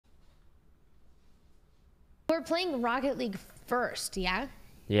We're playing Rocket League first, yeah?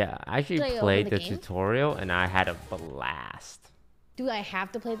 Yeah, I actually played the tutorial and I had a blast. Do I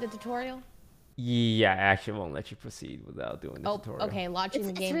have to play the tutorial? Yeah, I actually won't let you proceed without doing the tutorial. Okay, launching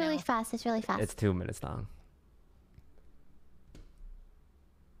the game. It's really fast. It's really fast. It's 2 minutes long.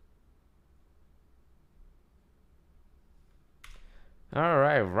 All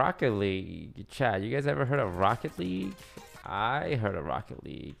right, Rocket League. Chat, you guys ever heard of Rocket League? I heard of Rocket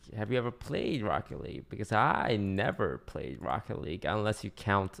League. Have you ever played Rocket League? Because I never played Rocket League unless you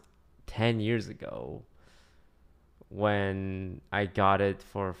count 10 years ago when I got it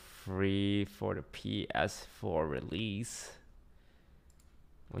for free for the PS4 release.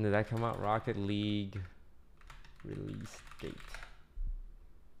 When did that come out? Rocket League release date.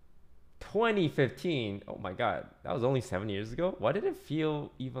 2015. Oh my god, that was only 7 years ago. Why did it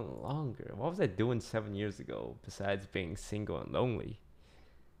feel even longer? What was I doing 7 years ago besides being single and lonely?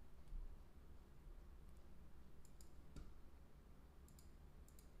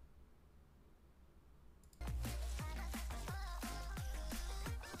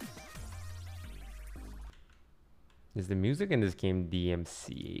 Is the music in this game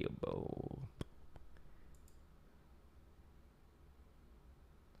DMCable?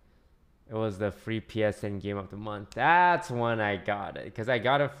 It was the free PSN game of the month. That's when I got it, because I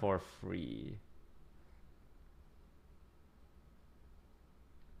got it for free.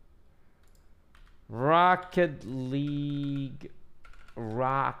 Rocket League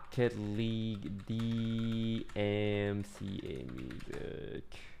DMCA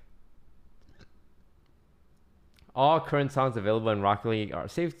music. All current songs available in Rocket League are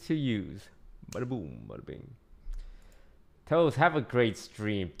safe to use. Bada boom, bada bing. Toast, have a great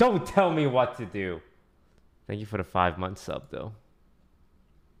stream. Don't tell me what to do. Thank you for the 5-month sub, though.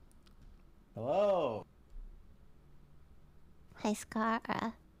 Hello. Hi,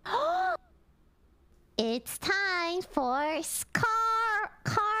 Scara. It's time for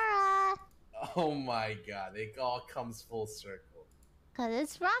Kara. Oh my god, it all comes full circle. Cause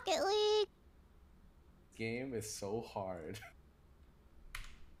it's Rocket League. This game is so hard.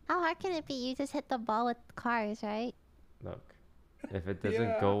 How hard can it be? You just hit the ball with cars, right? Look, if it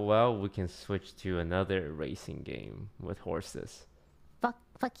doesn't go well, we can switch to another racing game with horses.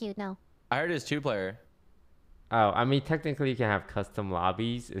 Fuck you, no. I heard it's 2-player. Oh, I mean, technically you can have custom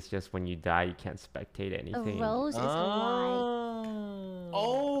lobbies. It's just when you die, you can't spectate anything. A rose is a lie.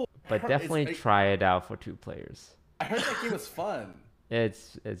 Oh! But definitely try it out for 2 players. I heard that game was fun.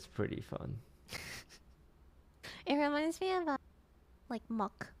 It's pretty fun. It reminds me of like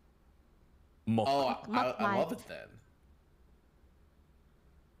Muck. Oh, I love it then.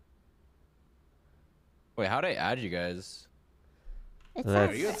 Wait, how'd I add you guys?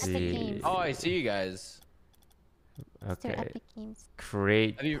 Let's see. Oh, I see you guys. Okay.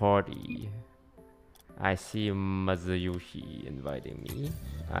 Create party. I see Masayoshi inviting me.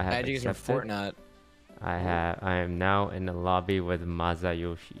 I have accepted. Fortnite. I am now in the lobby with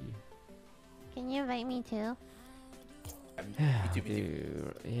Masayoshi. Can you invite me too?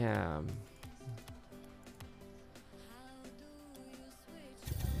 Dude, yeah.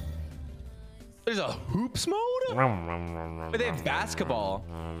 There's a hoops mode? But they have basketball.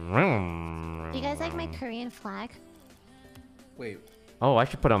 Do you guys like my Korean flag? Wait. Oh, I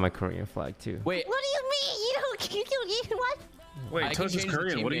should put on my Korean flag too. Wait. What do you mean? You what? Wait, Toast is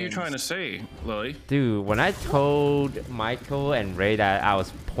Korean. What are you trying to say, Lily? Dude, when I told Michael and Ray that I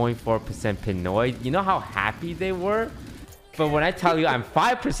was 0.4% Pinoy, you know how happy they were? But when I tell you I'm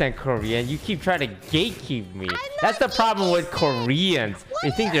 5% Korean, you keep trying to gatekeep me. That's the problem with Koreans.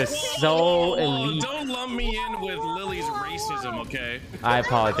 They think they're so elite. Don't lump me in with Lily's racism, okay? I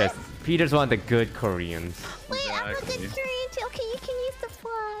apologize. Peter's one of the good Koreans. Wait, I'm a good Korean too. Okay, you can use the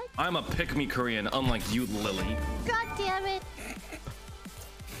flag. I'm a pick-me Korean, unlike you, Lily. God damn it.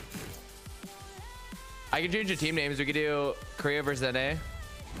 I can change the team names. We could do Korea versus NA.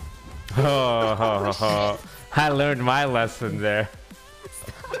 I learned my lesson there.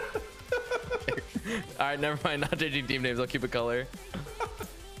 Alright, never mind. Not changing team names. I'll keep a color.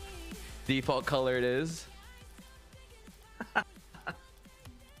 Default color it is.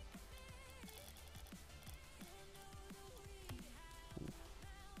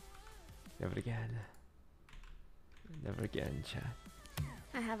 Never again. Never again, chat.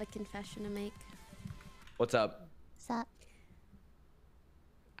 I have a confession to make. What's up? What's up?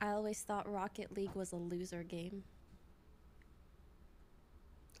 I always thought Rocket League was a loser game.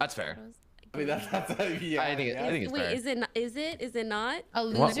 That's fair. I mean, that's yeah. I think it's fair. Wait, is it not a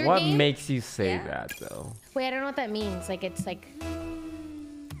loser What game? makes you say that though? Wait, I don't know what that means. Like it's like.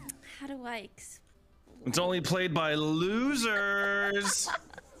 How do I explain? It's only played by losers.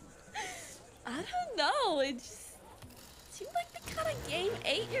 don't know. It just seems like the kind of game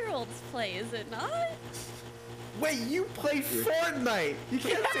 8-year-olds play, is it not? Wait, you play Fortnite? You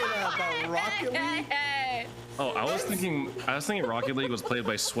can't say that about Rocket League. Oh, I was thinking Rocket League was played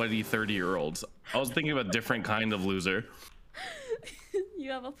by sweaty 30-year-olds. I was thinking of a different kind of loser. You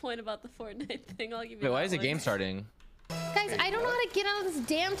have a point about the Fortnite thing. I'll give you. Wait, why that is the one. game starting? Guys, I don't know how to get out of this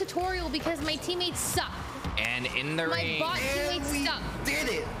damn tutorial because my teammates suck. And in the My ring. bot teammates suck. Did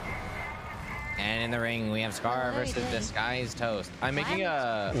it? And in the ring, we have Scar versus DisguisedToast. I'm making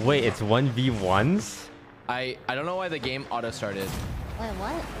a. Wait, it's 1v1s? I don't know why the game auto started. Wait,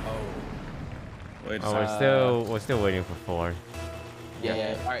 what? Wait, Oh, we're still waiting for 4.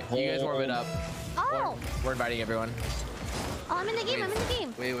 Yeah. All right, you guys warm it up. Oh! We're inviting everyone. Oh, I'm in the game. I'm in the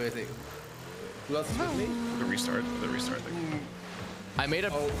game. Wait. Who else is with me? the restart thing. I made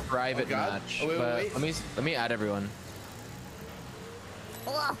a private God. match, Oh, wait, but wait. let me add everyone.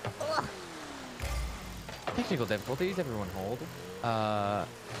 Ugh, ugh. Technical difficulties, everyone hold.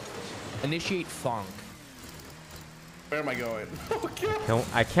 Initiate Funk. Where am I going?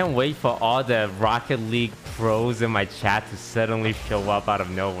 I can't wait for all the Rocket League pros in my chat to suddenly show up out of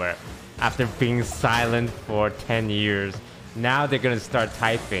nowhere after being silent for 10 years. Now they're gonna start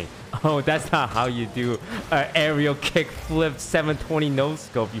typing. Oh, that's not how you do aerial kick flip 720 no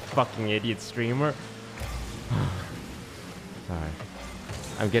scope, you fucking idiot streamer. Sorry.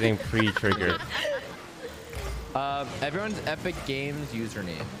 I'm getting pre-triggered. Everyone's Epic Games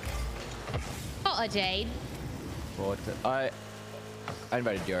username. Oh, Jade. What? I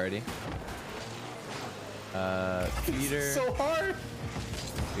invited you already. Peter. So hard.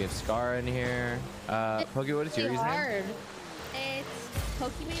 We have Scar in here. Poki, what is your It's username? hard. It's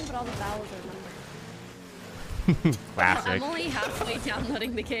Pokemon, but all the vowels are numbered. Classic. I'm only halfway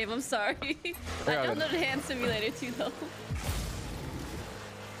downloading the game. I'm sorry. I all good. downloaded Hand Simulator too, though.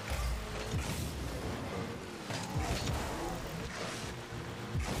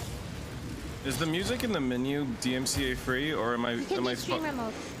 Is the music in the menu DMCA free, or am I? You can Am do I? streamer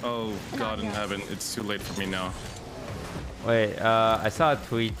mode. Oh God in yes. heaven! It's too late for me now. Wait, I saw a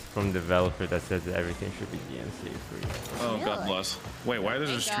tweet from developer that says that everything should be DMCA free. Oh God Really? bless. Wait, why there's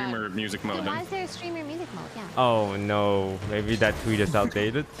a Thank God. streamer music Then mode why then? is there a streamer music mode? Yeah. Oh no, maybe that tweet is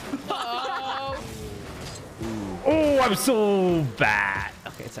outdated. Oh, I'm so bad.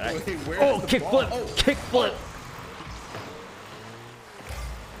 Okay, it's alright. Wait, where's Oh, the kickflip, ball? Oh. kickflip.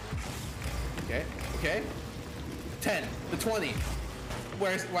 Okay. 10. The 20.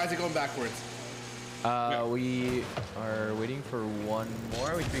 Why is it going backwards? We are waiting for one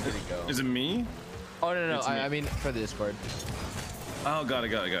more. We should be good to go. Is it me? Oh no, It's me. I mean for the Discord. Oh, got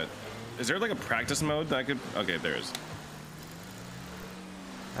it. Is there like a practice mode that I could? Okay, there is.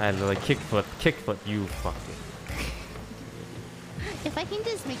 I like kickflip, you fucking. If I can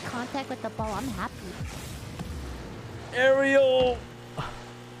just make contact with the ball, I'm happy. Aerial.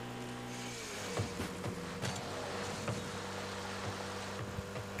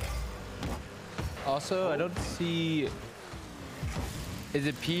 Also, I don't see. Is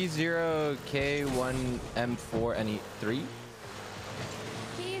it P0K1M4 and E3?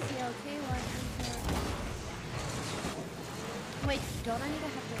 P0, K1, Wait, don't I need to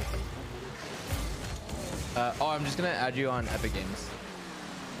have the Oh, I'm just gonna add you on Epic Games.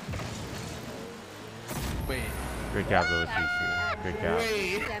 Wait. Good job, Lilypichu. Good job.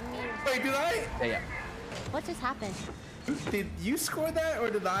 Wait, did I? Yeah. What just happened? Did you score that or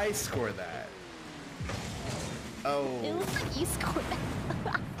did I score that? It Oh. looks like you scored.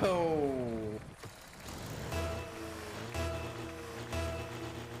 Oh.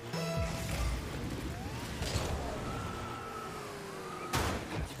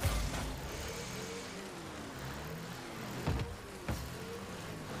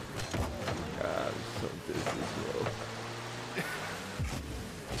 God, I'm so busy, bro.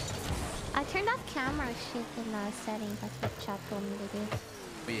 I turned off camera shit in settings. That's what chat told me to do.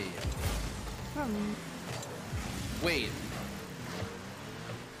 Wait.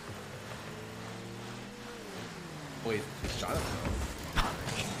 Wait, it's Jonathan.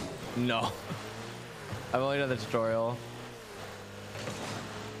 No. I've only done the tutorial.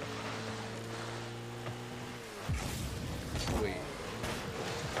 Wait.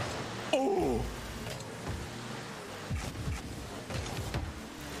 Oh!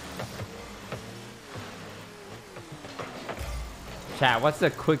 Chat, what's the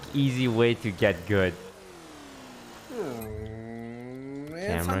quick, easy way to get good? Man, it's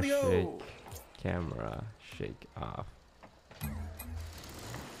Camera time to go. shake. Camera shake off.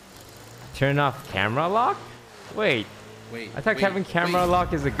 Turn off camera lock? Wait, Wait. I thought wait, having camera wait.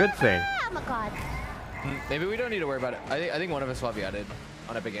 lock is a good thing. Oh my god. Maybe we don't need to worry about it. I think one of us will be added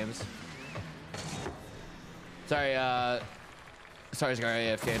on Epic Games. Sorry, sorry, Scar,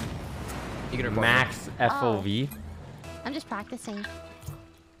 AFK. You can report Max FOV. I'm just practicing.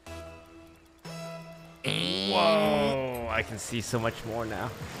 Whoa! I can see so much more now.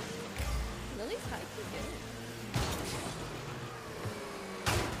 Lily's high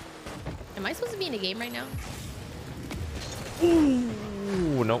good. Am I supposed to be in a game right now?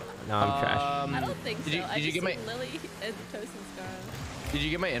 Ooh, nope. No, I'm trash. I don't think so. Did you I just get my? see Lily and Toast and Scar. Did you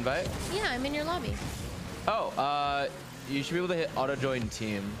get my invite? Yeah, I'm in your lobby. Oh, you should be able to hit auto join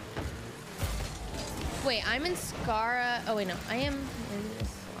team. Wait, I'm in Scara. Oh wait, no, I am in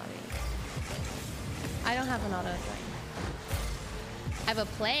this lobby. I don't have an auto join. I have a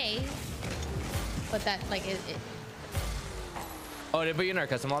play, but that like it. Oh, did they put you in our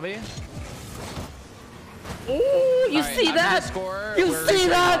custom lobby? Oh, you Alright, see I'm that? gonna score. You We're see restarting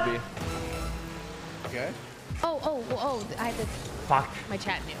that? lobby. Okay. Oh! I had to. Fuck. My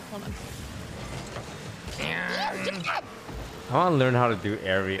chat knew. Hold on. I want to learn how to do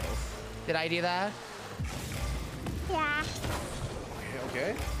aerials. Did I do that? Yeah.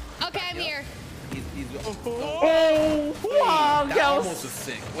 Okay. Okay, I'm here. He's Oh! Wow, that almost was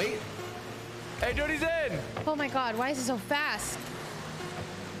sick. Wait. Hey, Jody's in. Oh my God, why is it so fast?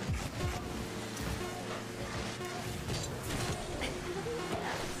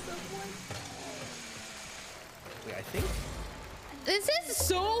 Wait, I think. This is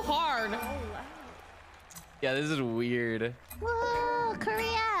so hard. Yeah, this is weird. Whoa,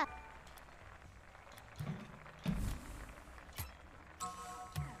 Korea.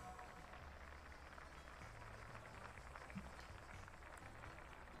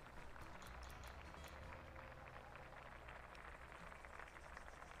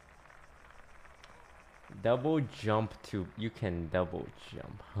 Double jump to. You can double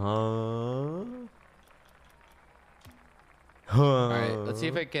jump, huh? All right, let's see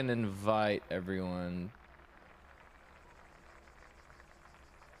if I can invite everyone.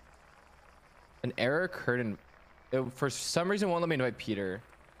 An error occurred in. For some reason, won't let me invite Peter.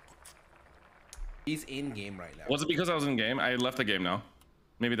 He's in game right now. Was it because I was in game? I left the game now.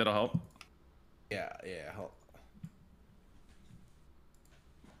 Maybe that'll help. Yeah.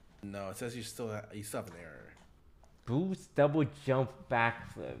 No, it says you still have an error. Boost, double jump,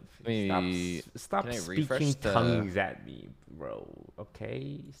 backflip. Stop can I speaking refresh the- tongues at me, bro.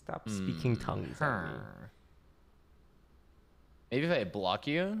 Okay? Stop speaking tongues at me. Maybe if I block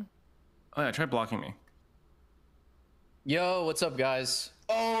you. Oh yeah, try blocking me. Yo, what's up, guys?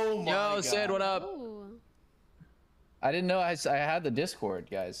 Oh my God. Yo, Sid, what up? Ooh. I didn't know I had the Discord,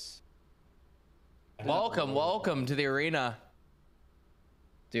 guys. Welcome to the arena.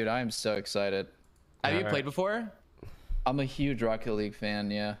 Dude, I am so excited. Have you Alright. played before? I'm a huge Rocket League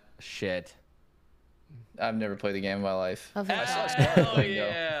fan, yeah. Shit. I've never played the game in my life. Of I saw God. Scar Hell playing, though.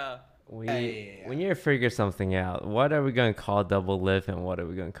 yeah. We need to figure something out. What are we going to call Double Lift and what are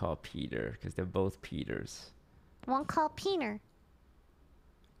we going to call Peter? Because they're both Peters. One called Peener.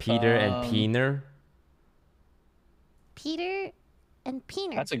 Peter and Peener? Peter and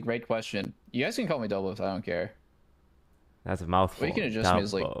Peener. That's a great question. You guys can call me Double if I don't care. That's a mouthful. Well, you can adjust me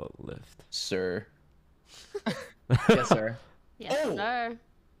as, like- Double Lift. Sir. Yes, sir. Yes, Oh. sir.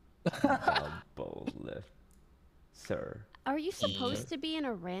 Double Lift. Sir. Are you supposed to be in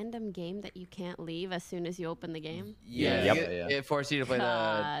a random game that you can't leave as soon as you open the game? Yeah. Yep. It forced you to play the.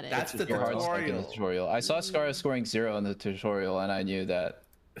 Got it. That's the Your hard spike in the tutorial. tutorial. I saw Scar scoring 0 in the tutorial, and I knew that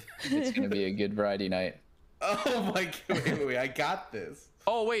it's gonna be a good variety night. Oh my God. Wait. I got this.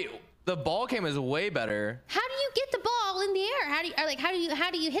 Oh wait, the ball game is way better. How do you get the ball in the air?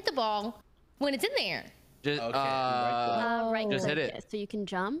 How do you hit the ball when it's in the air? Just Okay, Right Just click hit it. So you can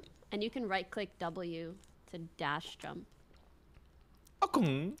jump, and you can right click W to dash jump.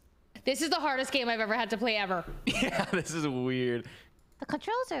 This is the hardest game I've ever had to play ever. Yeah, this is weird. The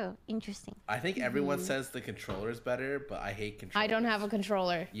controls are interesting. I think everyone says the controller is better, but I hate controllers. I don't have a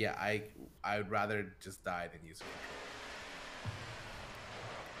controller. Yeah, I would rather just die than use it.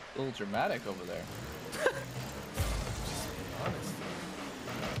 A little dramatic over there. Honest.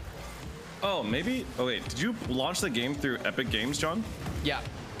 Oh, maybe. Oh wait, did you launch the game through Epic Games, John? Yeah.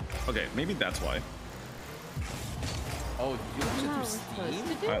 Okay, maybe that's why. Oh, you launched No, it we're through supposed Steam?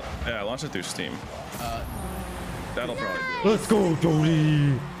 to do. Yeah, I launched it through Steam. That'll probably do it. Let's go,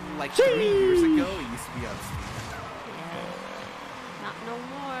 Jody! Like 3 years ago, it used to be on Steam. Not no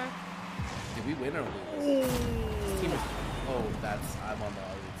more. Did we win or lose? Steam is. Oh, I'm on the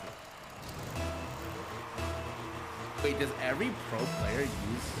other team. Wait, does every pro player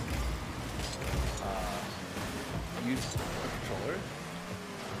use a controller?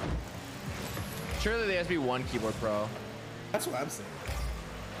 Surely there has to be one keyboard pro. That's what I'm saying.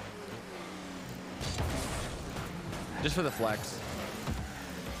 Just for the flex.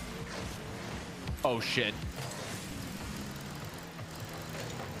 Oh shit.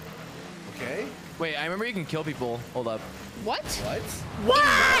 Okay. Wait, I remember you can kill people. Hold up. What? What?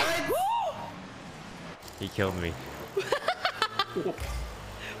 He killed me.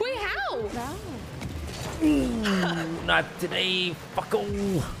 Wait, how? Not today,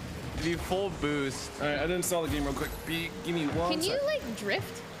 fucko. Give you full boost. All right, I didn't install the game real quick. Give me one. Can you like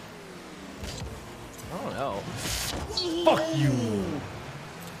drift? I don't know. Fuck you.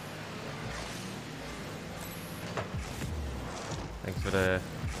 Thanks for the.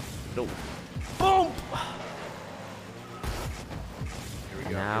 No. Boom. Here we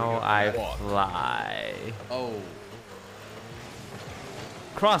go. Now I fly. Oh.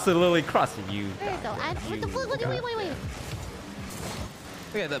 Cross it, Lily. Cross it, you. There you go. And with the You wait.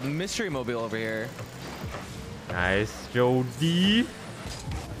 Look at the mystery mobile over here. Nice, Jody.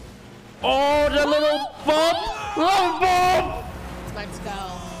 Oh, the little bump! Little bump! Let's go.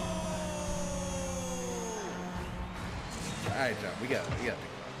 All right, John. We got it.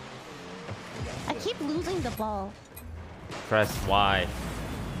 I keep losing the ball. Press Y.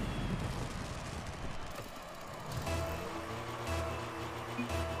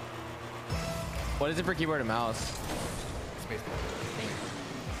 What is it for keyboard and mouse? Space.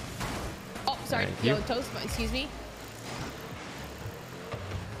 Oh, sorry. Thank Yo, you. Toast, excuse me.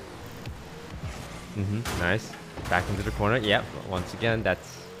 Nice. Back into the corner. Yep. Once again,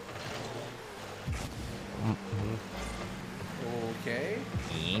 that's. Okay.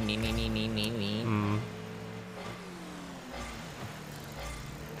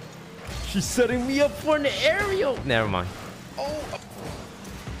 She's setting me up for an aerial. Never mind.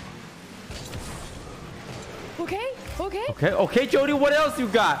 Okay. Okay, Jody. What else you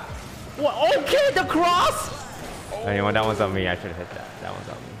got? What? Okay, the cross. Anyway, that one's on me. I should have hit that. That one's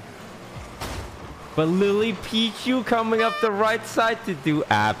on me. But Lilypichu coming up the right side to do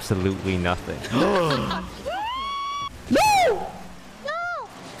absolutely nothing. No!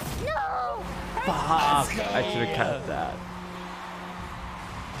 Fuck! I should have cut that.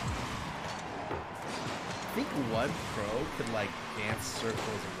 I think one pro could like dance circles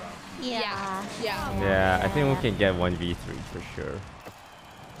around. Yeah. Yeah, I think we can get 1v3 for sure.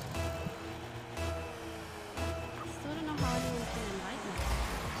 Still don't know how anyone's gonna invite me.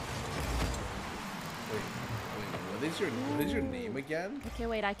 Wait, what is your name again? Okay,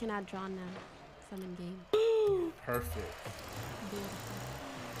 wait, I can add John now. 'Cause I'm in game. Perfect.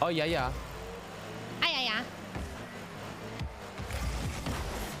 Oh yeah. Yeah.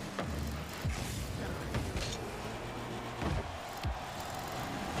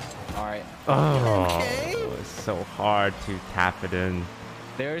 All right. Oh, it's so hard to tap it in.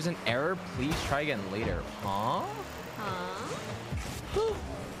 There's an error. Please try again later. Huh?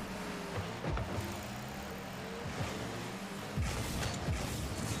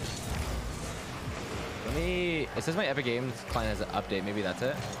 Let me. It says my Epic Games client has an update. Maybe that's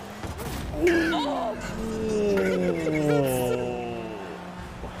it.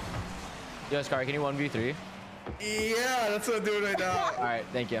 Yo, Scar, can you 1v3? Yeah, that's what I'm doing right now. All right,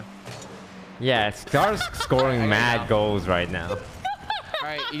 thank you. Yeah, Scar's scoring mad goals right now. All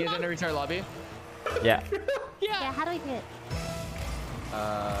right, you guys in the restart lobby? Yeah. Yeah, how do I do it?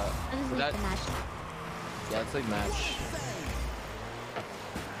 I just was make that- the match. Yeah, let's like match.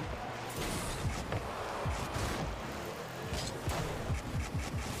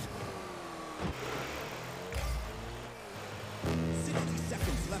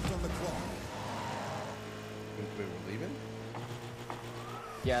 Wait, we're leaving?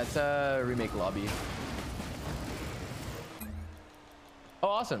 Yeah, it's a remake lobby. Oh,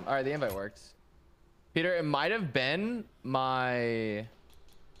 awesome. All right, the invite worked. Peter, it might have been my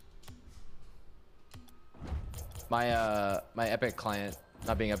Epic client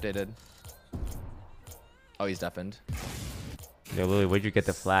not being updated. Oh, he's deafened. Yo, Lily, where'd you get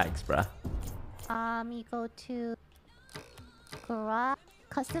the flags, bruh? You go to garage,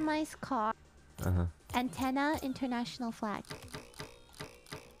 customize car, antenna, international flag.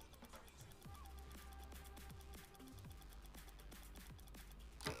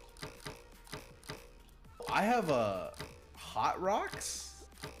 I have a Hot Rocks.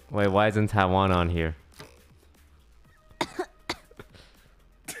 Wait, why isn't Taiwan on here?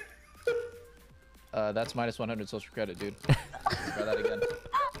 That's minus 100 social credit, dude. Try that again.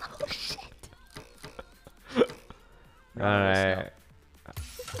 Oh shit! Alright.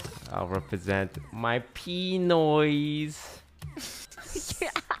 I'll represent my P noise.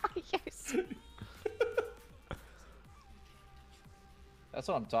 That's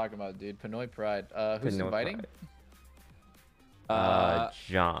what I'm talking about, dude. Pinoy Pride. Who's Pinoy inviting? Pride.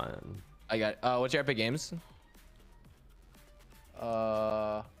 John. I got. What's your Epic Games? Here,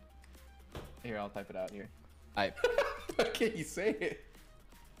 I'll type it out here. I. Why can't you say it?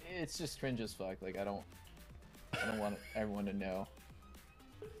 It's just cringe as fuck. Like I don't want everyone to know.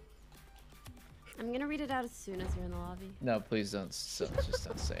 I'm gonna read it out as soon as you're in the lobby. No, please don't. Just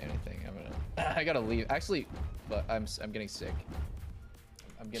don't say anything. I gotta leave. Actually, but I'm getting sick.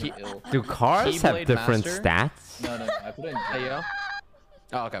 I'm getting ill. Do cars have Keyblade different Master? stats? No. I put in. Hey, yo.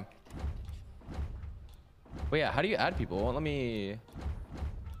 Oh, okay. Well, yeah. How do you add people? Let me.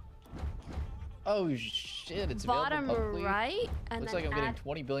 Oh shit! It's Bottom available publicly. right, and Looks then like I'm getting add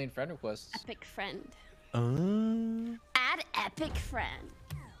 20 billion friend requests. epic friend. Uh, Add epic friend.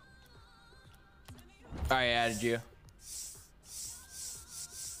 All right, I added you.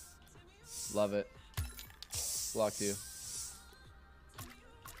 Love it. Blocked you.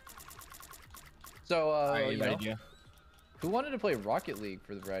 So, All right, you know, invited you. who wanted to play Rocket League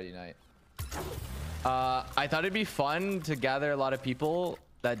for the variety night? I thought it'd be fun to gather a lot of people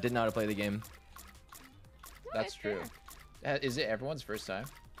that didn't know how to play the game. That's true. Is it everyone's first time?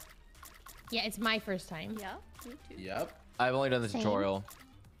 Yeah, it's my first time. Yeah, me too. Yep. I've only done the Same. tutorial.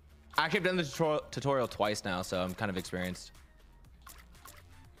 Actually, I've done the tutorial twice now, so I'm kind of experienced.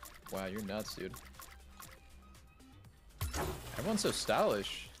 Wow, you're nuts, dude. Everyone's so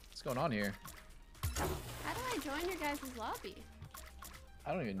stylish. What's going on here? How do I join your guys' lobby?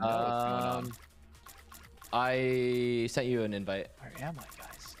 I don't even know what's going on. I sent you an invite. Where am I,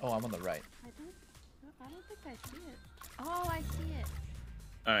 guys? Oh, I'm on the right. I don't think I see it. Oh, I see it.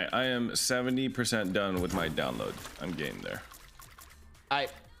 All right, I am 70% done with my download. I'm getting there.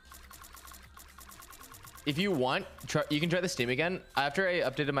 If you want, you can try the Steam again. After I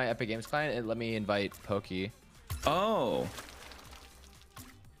updated my Epic Games client, it let me invite Pokey. Oh.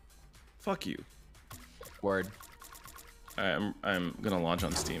 Fuck you. Word. All right, I'm gonna launch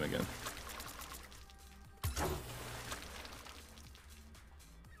on Steam again.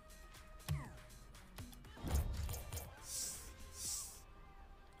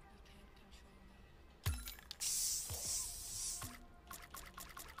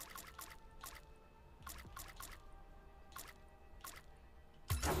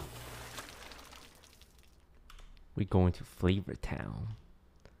 we going to Flavor Town.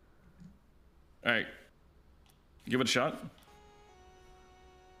 All right, give it a shot.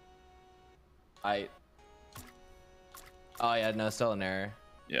 Oh yeah, no, still an error.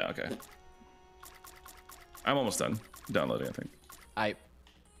 Yeah, okay. I'm almost done downloading, I think.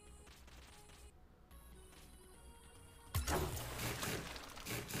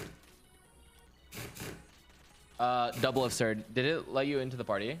 Double absurd. Did it let you into the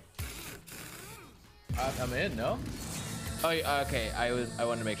party? I'm in, no? Oh, okay. I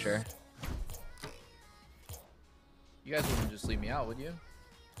wanted to make sure. You guys wouldn't just leave me out, would you?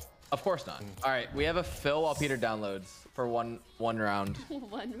 Of course not. All right, we have a fill while Peter downloads for one round. 1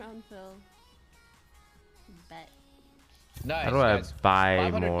 round fill. Bet. Nice. How do I guys. buy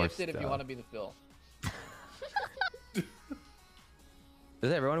 500 more gifted if you stuff? want to be the fill. Is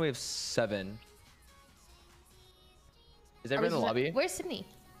that everyone? We have 7. Is everyone in the lobby? Where's Sydney?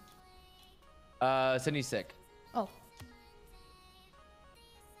 Sydney's sick. Oh.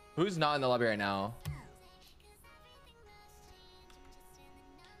 Who's not in the lobby right now?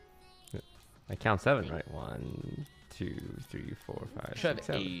 I count 7, right? 1, 2, 3, 4, 5, Should 6,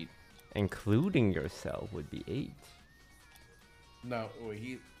 have 7. 8. Including yourself would be 8. No,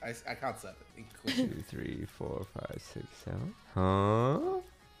 wait, I count 7. 2, 3, 4, 5, 6, 7. Huh? Oh,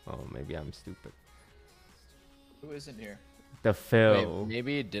 maybe I'm stupid. Who isn't here? The Phil. Wait,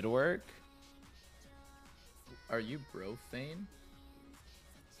 maybe it did work. Are you Brofane?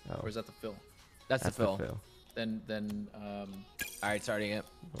 Oh, Or is that the fill? That's the fill. Then All right, starting it.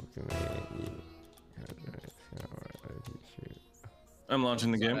 I'm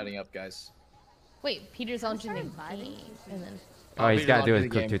launching the start game. adding up, guys. Wait, Peter's launching the inviting game, and then Oh, he's Peter's got to do launching his the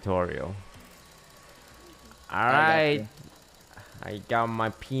quick game. tutorial. got Alright. I got my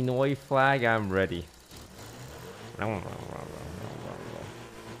Pinoy flag. I'm ready.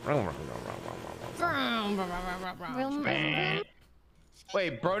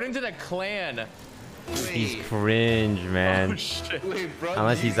 Wait, brought into the clan. He's cringe, man. Wait, bro.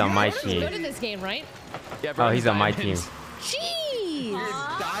 Unless he's on my Good team. at this game, right? Yeah, Oh, he's on my team. Jeez!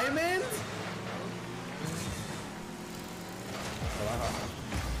 Diamond?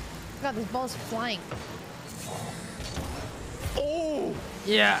 God, this ball's flying. Oh!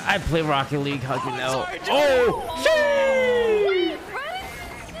 Yeah, I play Rocket League. How can you know? sorry, Oh!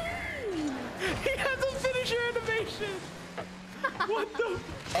 He has a finisher animation. What the?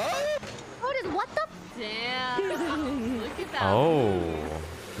 What the? Damn. Look at that. Oh,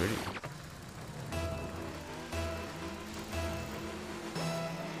 pretty.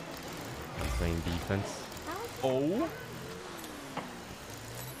 defense. Oh.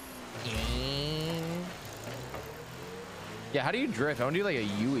 Yeah, how do you drift? I want to do like a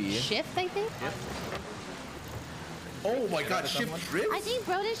UE. Shift, I think. Yep. Oh my god, shift drift? I think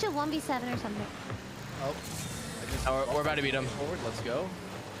Broden should 1v7 or something. Oh. Oh, we're about to beat him. Forward, let's go.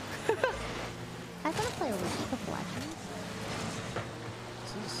 I want to play a League of Legends.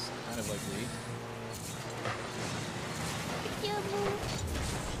 This is kind of like League.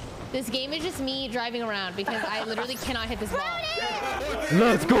 This game is just me driving around because I literally cannot hit this ball.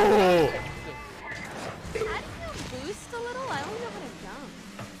 Let's go! I feel boost a little. I don't know how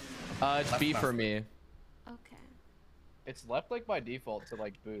to jump. It's B for me. Okay. It's left like by default to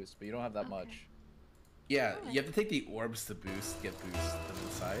like boost, but you don't have that much. Yeah, you have to take the orbs to boost, get boost to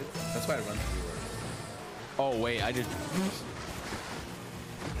the sides. That's why I run through orbs. Oh wait, I just.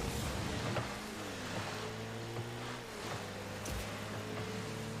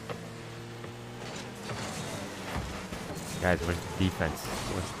 Guys, where's the defense?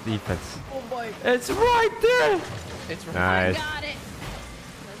 Where's the defense? Oh my! It's right there! It's Nice. Got it.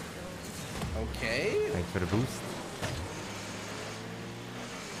 Okay. Thanks for the boost.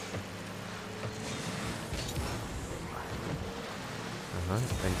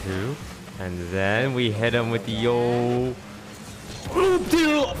 And two. And then we hit him with the old...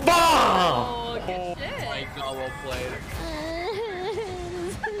 bomb! Oh, good shit. My God, well played.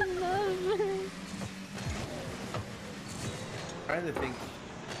 Trying to think.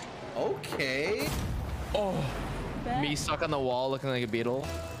 Okay. Oh, me stuck on the wall looking like a beetle.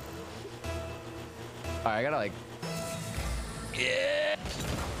 Alright, I gotta like. Yeah.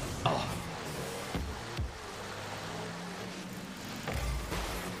 Oh.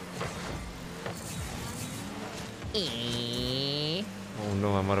 Oh no,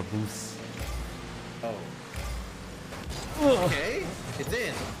 I'm out of boost. Oh. Okay. It's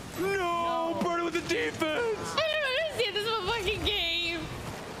in. No, Bird with the defense. I don't understand this fucking game.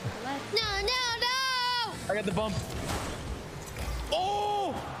 No. I got the bump.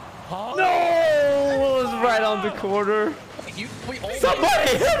 Oh! Huh? No! It was right on the corner.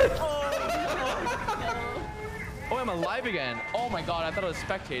 Somebody hit it! Oh, I'm alive again. Oh my God, I thought I was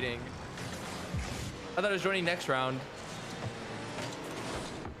spectating. I thought I was joining next round.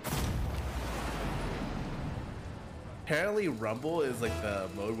 Apparently, Rumble is like the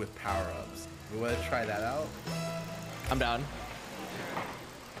mode with power-ups. We want to try that out? I'm down.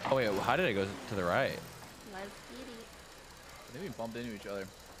 Oh wait, how did it go to the right? Let's get it. I think we bumped into each other.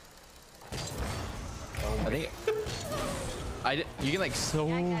 I think you can like so.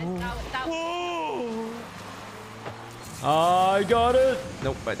 Yeah, guys, that I got it.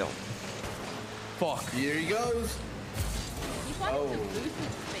 Nope, I don't. Fuck. Here he goes. You wanted to boost with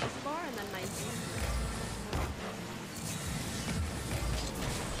spacebar and then my zoom.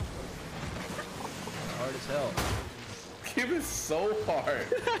 Hard as hell. Game is so hard.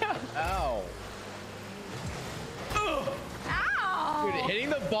 Ow. Ow! Dude, hitting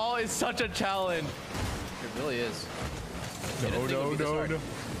the ball is such a challenge. It really is. No.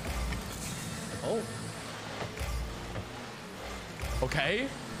 Oh. Okay.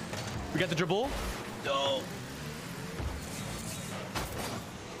 We got the dribble. No.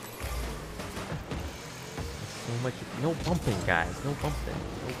 So much. No bumping, guys. No bumping.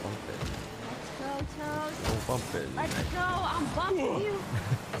 Let's go, Toast. No bumping. Let's go. I'm bumping you.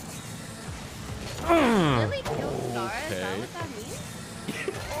 Really kill Star? Is that what that means?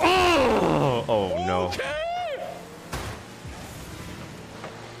 Oh no. Okay.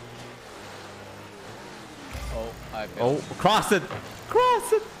 Oh, I failed. Oh, cross it.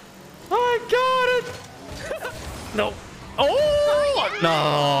 Cross it. I got it. No. Oh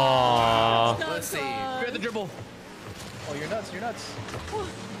no. Let's see. We got the dribble. Oh, you're nuts. You're nuts.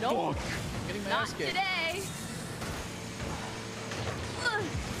 No, I'm getting my not ass kicked. today.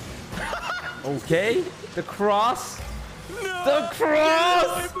 Okay. The cross. The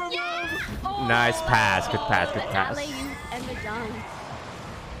cross. Oh, Nice pass. Good pass. Good the pass. alley-oop and the dunk.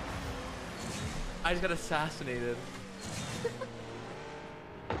 I just got assassinated.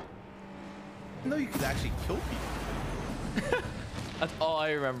 No, you could actually kill people. That's all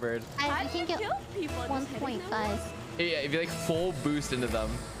I remembered. I How do can you get kill people? Just hitting them? 1.5. Yeah, if you like full boost into them.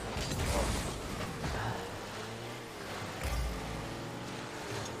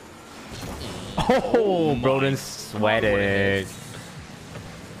 Oh, Broden's sweating.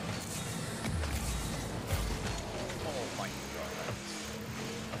 Oh my god.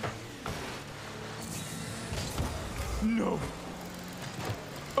 No.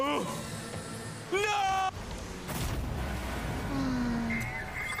 Oh. No.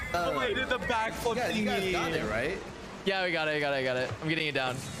 Oh, I did the backflip You guys got it, right? Yeah, I got it. I'm getting it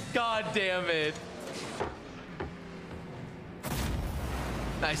down. God damn it.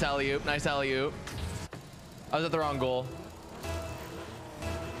 Nice alley-oop. Nice alley-oop. I was at the wrong goal.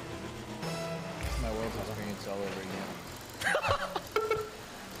 My world's experience all over again.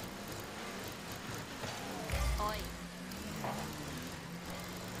 Alright,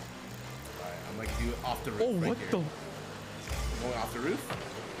 I'm like do it off the roof. Oh, right what here. the? Going off the roof?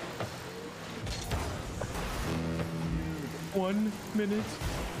 1 minute.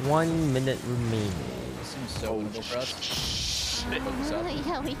 1 minute remaining. This seems so winnable for us.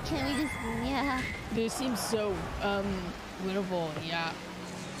 Yeah, we can. We just. Yeah. This seems so winnable. Yeah.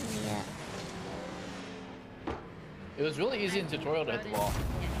 Yeah. It was really easy in tutorial to hit the ball.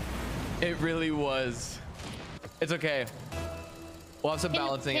 It really was. It's okay. We'll have some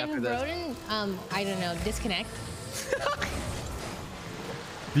balancing after this. Broden, I don't know, disconnect.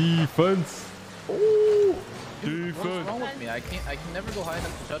 Defense. What's wrong with me? I can never go high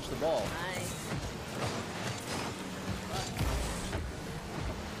enough to touch the ball. Nice.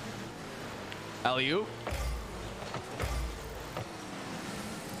 Alley-oop.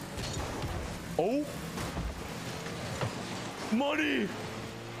 Oh. Money.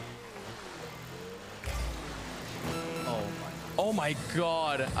 Oh my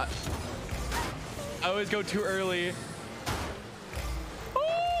god. I always go too early.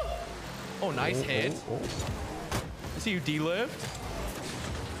 Oh, nice hit. I see you D-lift.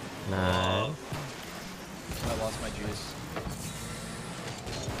 Nice. I lost my juice.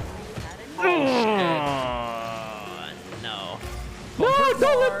 No. No,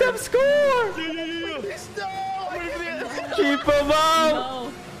 don't let them score. Keep them up.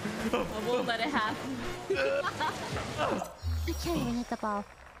 No. I won't let it happen. I can't even hit the ball.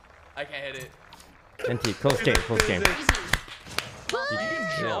 I can't hit it. NT, close game, close game.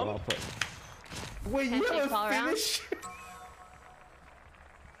 Yeah, well played. Wait, Can't you take have ball a around? finish?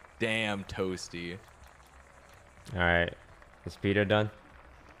 Damn, Toasty. All right, is Peter done?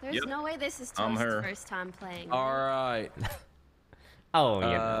 There's Yep. no way this is I'm Toast's her. first time playing. All right. Oh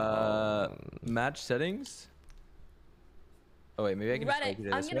yeah. Match settings. Oh wait, maybe I can just Ready. make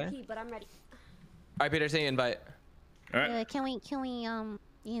it I'm this gonna way. pee, but I'm ready. All right, Peter, say invite. All right. Can we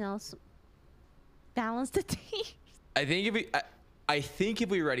you know balance the team? I think if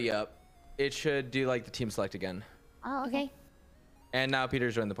we ready up, it should do like the team select again. Oh, okay. And now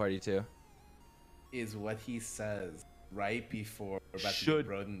Peter's joined the party too. Is what he says right before we're about to Should.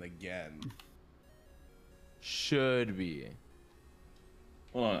 get Broden again. Should be.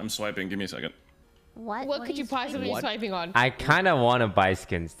 Hold on, I'm swiping. Give me a second. What could you possibly be What? swiping on? I kind of want to buy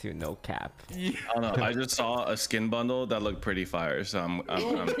skins too. No cap. I don't know. I just saw a skin bundle that looked pretty fire, so I'm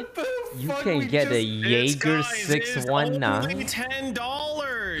You can get a Jaeger It's 619. only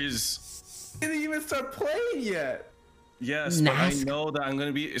 $10. Didn't even start playing yet. Yes, but I know that I'm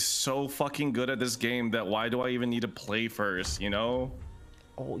gonna be so fucking good at this game that why do I even need to play first? You know?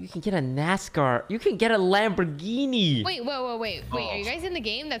 Oh, you can get a NASCAR. You can get a Lamborghini. Wait, wait. Are you guys in the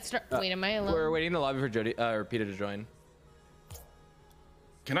game? Wait, am I alone? We're waiting in the lobby for Jody or Peter to join.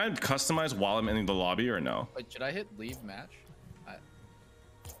 Can I customize while I'm in the lobby or no? Wait, should I hit leave match?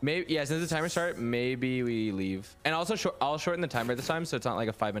 Maybe yeah. Since the timer started, maybe we leave. And also, I'll shorten the timer this time, so it's not like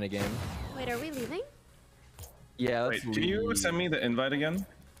a 5-minute game. Wait, are we leaving? Yeah. Wait, can you send me the invite again?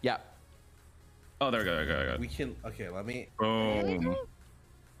 Yeah. Oh, there we go. We can. Okay, let me. Boom.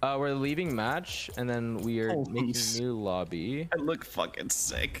 We're leaving match, and then we are Oh, making nice. new lobby. I look fucking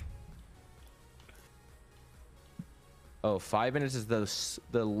sick. Oh, 5 minutes is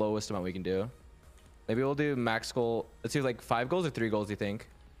the lowest amount we can do. Maybe we'll do max goal. Let's do like 5 goals or 3 goals. Do you think?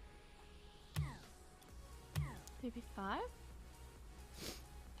 Maybe 5?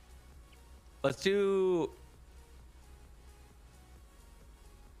 Let's do.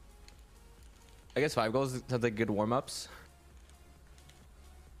 I guess 5 goals sounds like good warm-ups.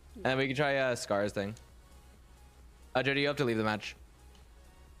 And we can try Scar's thing. Jody, you have to leave the match.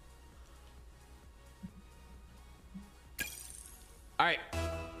 All right.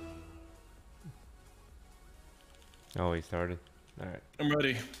 Oh, he started. All right. I'm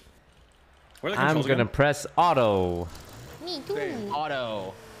ready. Where are the I'm controls gonna again? press auto. Me too.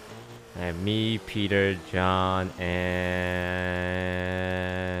 Auto. And me, Peter, John, and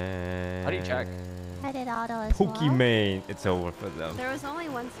How do you check? I did auto as well. Pokimane. It's over for them. There was only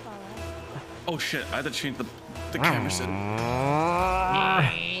one spot left. Oh shit! I had to change the camera setting. No.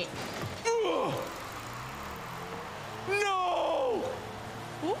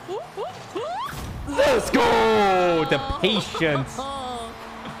 Let's go! The patience.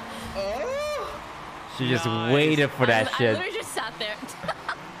 She just waited for that I shit. literally just sat there.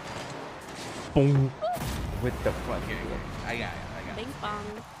 Boom. With the fucking. I got it. Bing bong.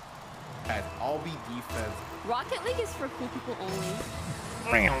 Guys, I'll be defense. Rocket League is for cool people only.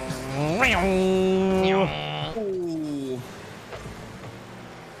 Ooh.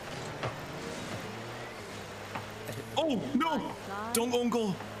 Oh no! Don't own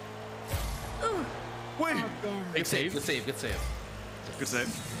goal. Wait. Good save. Good save. Good save. Good save.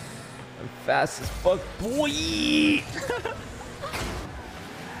 I'm fast as fuck, boy.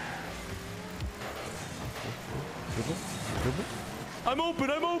 I'm open.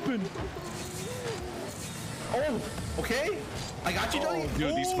 I'm open. Oh, okay. I got you, Johnny.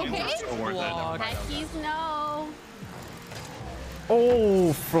 Dude, these skins Okay. are so worth it. Heckies, no.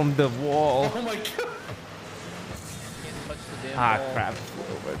 Oh, from the wall. Oh my god. Can't touch the damn Ah, ball. crap.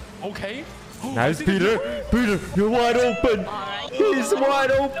 Okay. Nice, Peter. Peter, you're wide open. He's wide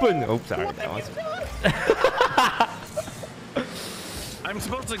open. Oh, sorry. That was... I'm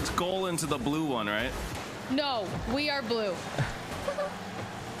supposed to goal into the blue one, right? No, we are blue.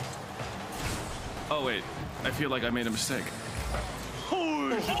 Oh wait, I feel like I made a mistake.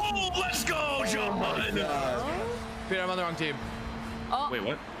 Oh, let's go, John! Peter, I'm on the wrong team. Oh. Wait,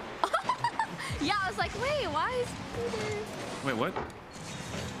 what? Yeah, I was like, wait, why is Peter? Wait, what?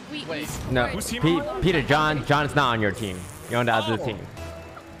 We No, Whose team Pe- am I on? Peter, John's not on your team. You're on the other team.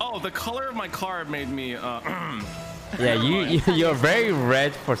 Oh, the color of my card made me. Yeah, you're very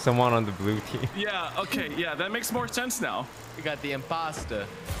red for someone on the blue team. Yeah. Okay. Yeah, that makes more sense now. We got the imposter.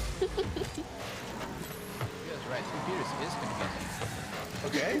 You guys right. Computers is confusing.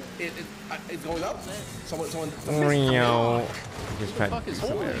 Okay. It's going up. Someone. Meow. Just What trying the to fuck do is some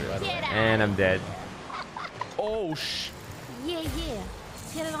Fuslie, area. by the way? And I'm dead. Oh sh. Yeah.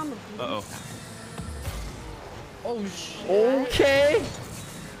 Get it on the blue. Uh oh. Oh shit. Okay.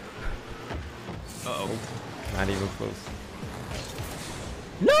 Uh oh. Not even close.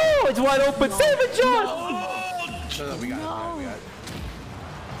 No, it's wide open. Save it, John. No, we got it. We got it.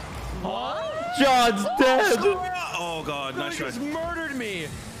 John's dead. Oh god, nice try. Just murdered me.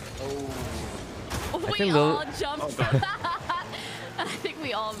 We think all Lil- jumped Oh, for God. that. I think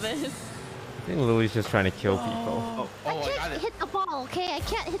we all missed. I think Lily's just trying to kill people. Oh, I I got can't it. hit the ball, okay? I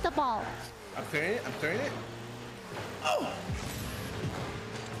can't hit the ball. I'm clearing it. I'm clearing it.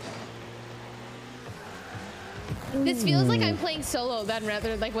 This feels like I'm playing solo then rather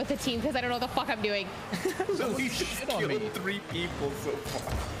than like with a team because I don't know what the fuck I'm doing. So he just Shit on killed me. 3 people so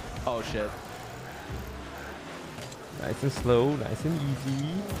far. Oh shit. Nice and slow, nice and easy.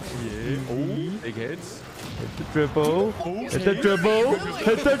 Yeah. Oh, big hits. Hit the dribble. Hit the dribble.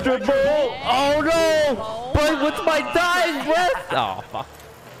 Hit the dribble. Oh no! But what's my dying breath? Oh fuck.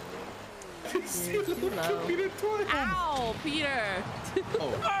 Ow, Peter.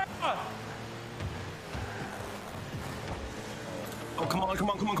 Oh come on, come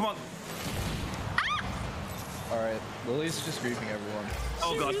on, come on, come on. All right. Lily's just griefing everyone.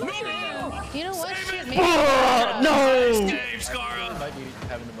 Oh god. You know what? Shit, maybe. No! Escape, Scara. Might be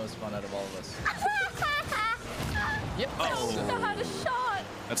having the most fun out of all of us. Yep. I don't know how to shot.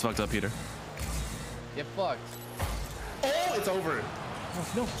 That's fucked up, Peter. Get fucked. Oh, it's over.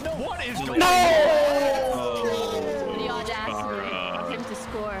 What is going The audacity of him to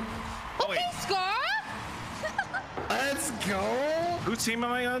score. Oh wait, Scar? Let's go. whose team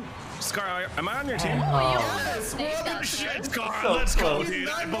am I on? Scar, am I on your team? Yes. Oh shit, Scar, So let's go, close. dude.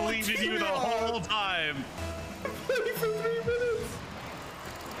 I believed in you the whole time. Played for 3 minutes.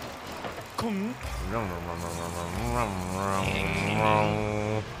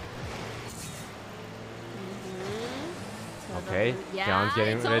 Okay, Yeah, John's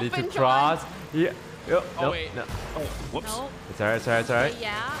getting it's ready open, to cross. Yeah. Yep. Oh, No, wait. no. Whoops. No. It's alright, it's alright, it's alright.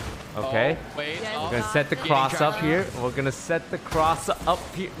 Yeah. Okay. Oh, wait. Yeah, Oh, We're gonna set the Getting cross up traction. here. We're gonna set the cross up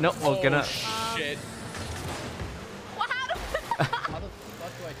here. No, we're gonna. shit. What happened? How the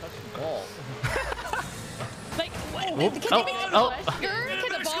fuck do I touch the ball? Like, what? Whoop. Can Oh, you make it oh. Scar?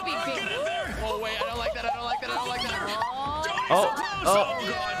 Can the ball be big? Oh wait, I don't like that. I don't like that. I don't like that. Oh, oh.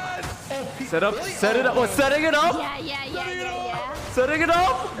 Set up, set it up. We're setting it up. Yeah. Setting it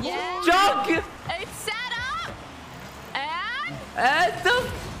up. Yeah. Junk. It's set up. And And the.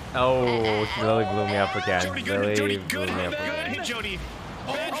 Oh, Lily blew me up again. Jody, good, Lily Jody, blew good, me up good again. hit, Jody.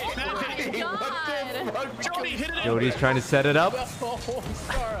 Bad hit, bad hit. God. Jody, hit it. Jody's trying to set it up. Oh,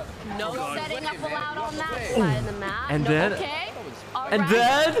 Scara. No God. setting up Wait, man, allowed on you that wait. side of the map. And no, then- okay. All And right.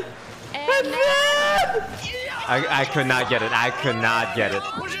 then. And And then. I could not get it. I could not get it.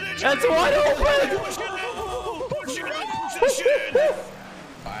 It's wide open.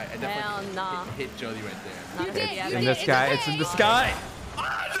 I Hell definitely nah. hit Jody right there. Not did, gonna be you able In to- the sky. It's in the sky.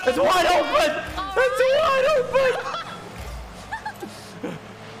 It's wide open. It's wide open.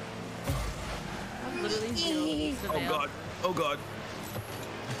 I'm literally zero Oh god. Oh god.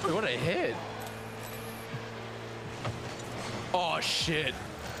 Wait, what a hit. Oh, shit.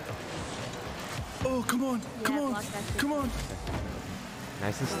 Oh, come on. Come on. Come on.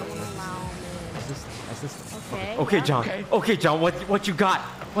 Nice and slow. Nice and slow. Okay. Okay, yeah. John. Okay, John. What you got?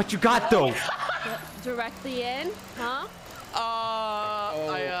 What you got though? Directly in, huh?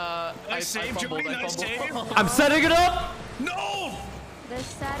 I saved fumbled, Jody. Nice save. I'm setting it up. No. The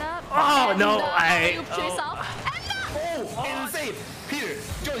setup. Oh and no! Lilypichu yourself. Oh, insane. Peter,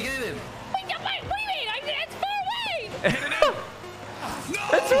 Joey, get it in. Wait, what do you mean? It's far away.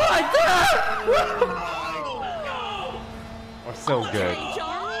 That's right there. We're so good. Okay,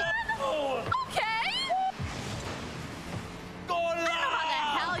 John. Okay. I don't know how the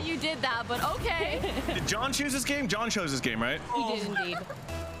hell you did that, but okay. Did John choose this game? John chose this game, right? He did indeed.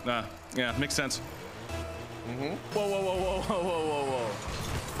 Yeah, makes sense. Whoa.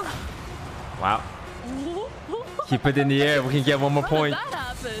 Wow. Keep it in the air. We can get one more point. How did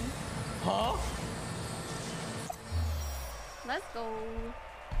that happen? Huh? Let's go. Ooh,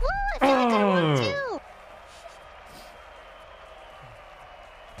 I feel like I won too.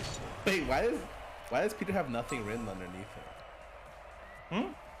 Wait, why does Peter have nothing written underneath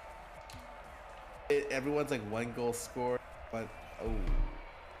him? Everyone's like 1 goal scored, but I'm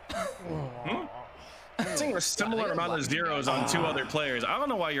seeing a similar amount of zeros on 2 other players. I don't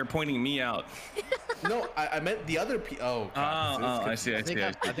know why you're pointing me out. no, I meant the other Oh, God, I see. I think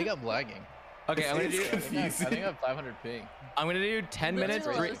I'm lagging. Okay, I'm gonna do. I think I have 500 ping. I'm gonna do 10 minutes,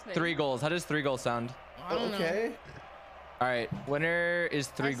 three goals. How does 3 goals sound? Okay. All right, winner is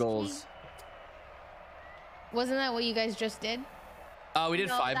 3 goals. Wasn't that what you guys just did? We did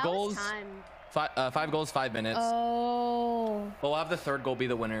 5 goals. 5 goals, 5 minutes. Oh. But we'll have the 3rd goal be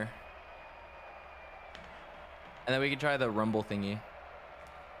the winner. And then we can try the rumble thingy.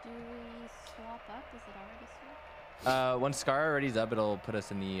 Do we swap up? Is it already swapped? Once Scar already's up, it'll put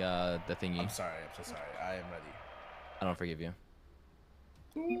us in the thingy. I'm sorry. I'm so sorry. I am ready. I don't forgive you.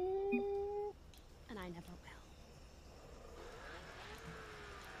 And I never will.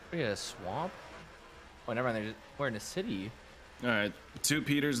 We got a swamp? Oh, never mind. We're in a city. All right, 2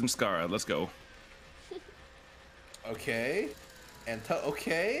 Peters and Skara. Let's go. Okay. And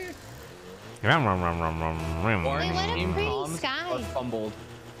okay. Wait, what a Team pretty Toms sky. was fumbled.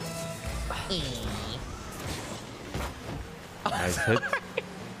 Nice hit.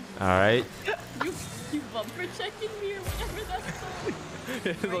 All right. You bumper checking me or whatever that's called. A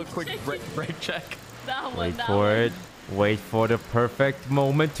little quick break check. That one. Wait for it. Wait for the perfect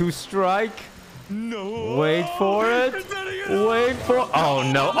moment to strike. No. Wait for it. Wait for. Oh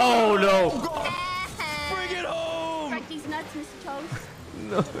no! Oh no! Bring it home. Strike these nuts, Mr. Toast.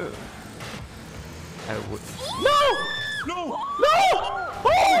 No. I would. No.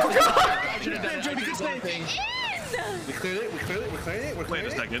 Oh God! We cleared it. We're clearing it. Wait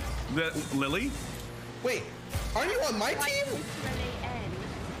a second. Lily? Wait, are you on my team?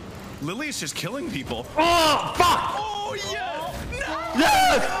 Lily's just killing people. Oh fuck! Oh yeah. No.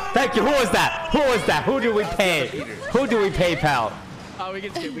 Yes! Thank you. Who was that? Who was that? Who do we pay? Who do we PayPal? Oh, we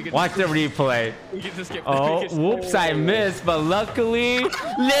can skip. We can Watch the replay. We can just skip. Oh, whoops! I missed, but luckily,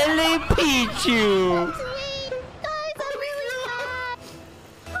 Lilypichu. Guys, I'm really sad.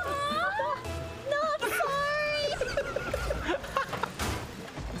 No, I'm sorry.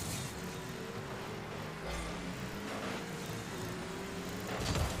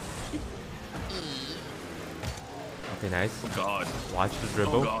 Okay, nice. Oh God. Watch the Oh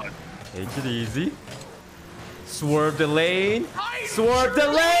dribble. God. Take it easy. Swerve the lane. Swerve the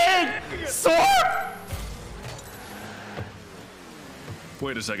lane. Swerve.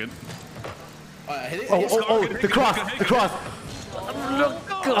 Wait a second. Hit it. Oh, the cross. The cross.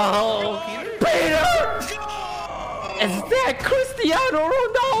 Oh, Peter. Is that Cristiano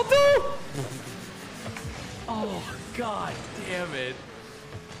Ronaldo? Oh, God damn it.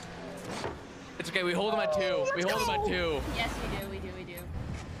 It's okay. We hold him at 2. We hold him at 2. Yes, we do. We do.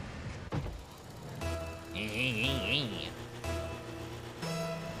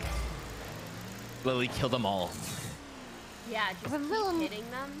 Lily killed them all. Yeah, just keep hitting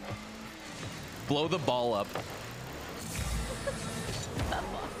them. Blow the ball up.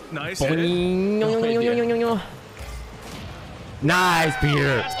 Nice hit. Nice,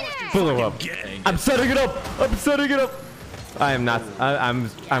 Peter. Blew up. I'm setting it up. I'm setting it up. I am not. I'm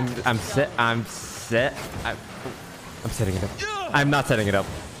set. I'm set. I'm setting it up. I'm not setting it up.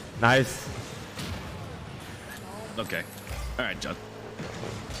 Nice. Okay. All right, John.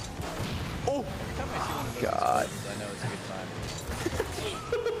 Oh God. I know it's a good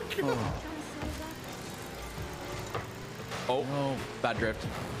time. Oh, no. Bad drift.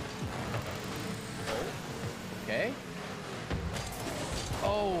 Okay.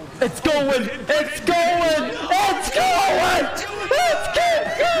 Oh, It's going! It's going! It's going! Let's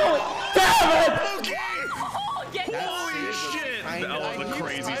get going! Damn it! Holy shit! That was a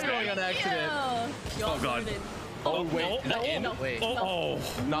crazy going on accident. Oh god. Oh wait, is that in? Wait. Oh.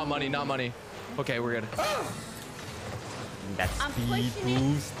 Not money, not money. Okay, we're good. That's I'm speed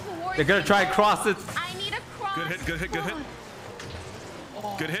pushing boost. it towards They're gonna try and cross it. I need a cross. Good hit, good hit, good hit.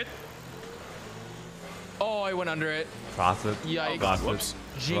 Good hit. Oh, I went under it. Cross it. Yikes. Cross Whoops.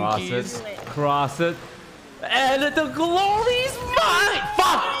 it. Cross Jinkies. it. Cross it. And the glory's mine!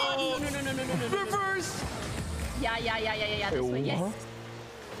 Fuck! No. Reverse. Yeah. This way, yes.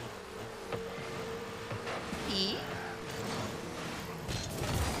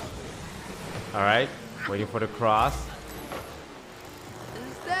 Alright. Waiting for the cross.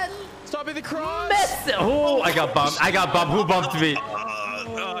 Stop at the cross. Oh, I got bumped. I got bumped. Who bumped me? I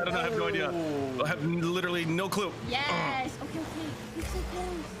don't know. I have no idea. I have literally no clue. Yes. Okay. You're so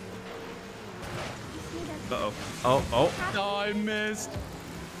close. Uh-oh. Oh. No, I missed.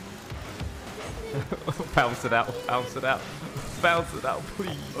 Bounce it out. Bounce it out. Bounce it out,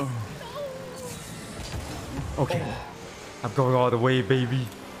 please. Okay. I'm going all the way, baby.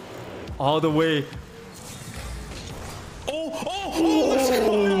 All the way. Oh,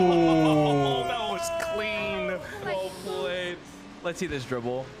 that was clean. Well played. Let's see this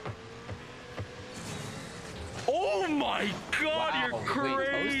dribble. Oh my god, you're Wait,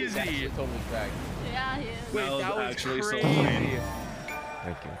 Toast is actually crazy. totally cracked. Yeah, he is. Wait, That was that was actually so crazy. clean.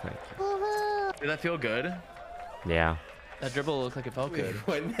 Thank you. Woohoo. Did that feel good? Yeah. That dribble looked like it felt good.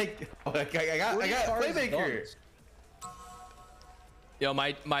 Wait, I got playmaker. Yo,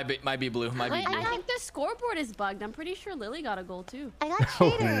 might be blue. Might be Wait, blue. I think the scoreboard is bugged. I'm pretty sure Lily got a goal too. I got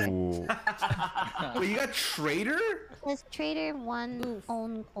Trader. Ooh. Wait, you got Trader? Was Trader one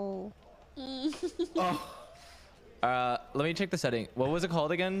own goal? Oh, Let me check the setting. What was it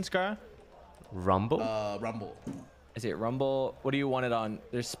called again, Scar? Rumble? Rumble. I see it. Rumble. What do you want it on?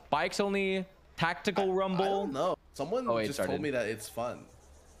 There's spikes only. Tactical I Rumble. don't know. Someone Oh, wait, just started. told me that it's fun.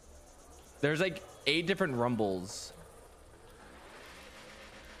 There's like 8 different Rumbles.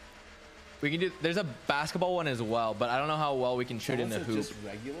 We can do. There's a basketball one as well, but I don't know how well we can shoot in the Also hoop. just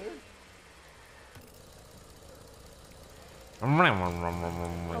regular?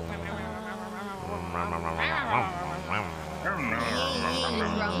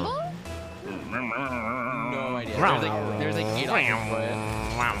 Rumble? No idea. There's like 8 options for it.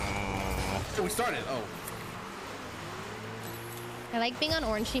 So we started. Oh. I like being on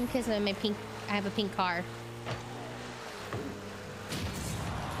orange team because I have a pink car.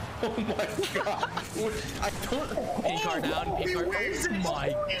 Oh my god. I don't. Pink card down. Pink card. Oh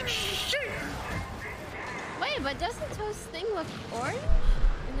my. Wait, but doesn't Toast's thing look orange?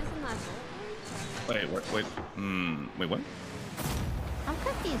 And isn't that gold? Wait. Wait, what? I'm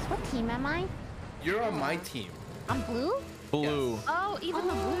confused. What team am I? You're on my team. I'm blue? Blue. Oh, even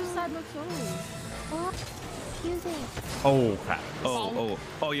the blue side looks orange. What? Confusing. Oh, crap.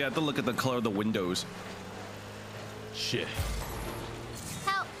 Oh, you have to look at the color of the windows. Shit.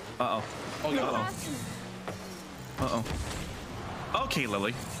 Help. Uh-oh. Okay,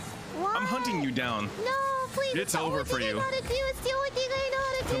 Lily. What? I'm hunting you down. No, please. It's the over only for thing you. I know how to do. It's the only thing I know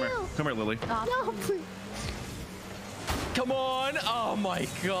how to Come do. here. Come here, Lily. No, please. Come on. Oh my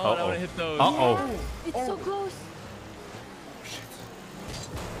god. I want to hit those. Uh-oh. It's so close.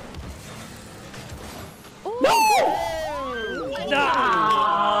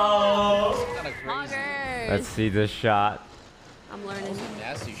 Kinda crazy. Loggers. Let's see this shot. I'm learning.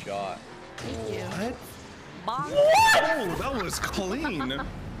 Nasty shot. Thank you. What? Bonk. Oh, that was clean.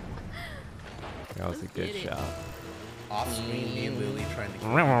 That was a good Get it. shot. Off screen, me and Lily trying to.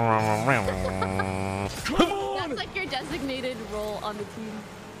 That's like your designated role on the team.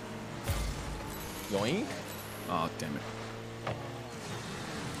 Yoink. Oh, damn it.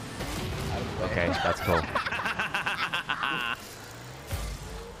 Okay, that's cool.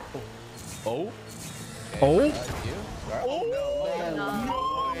 Oh. Oh? You?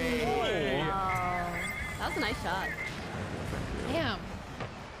 Wow. That was a nice shot. Damn.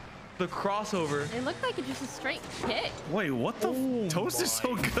 The crossover. It looked like it just a straight kick. Wait, what the? Toast is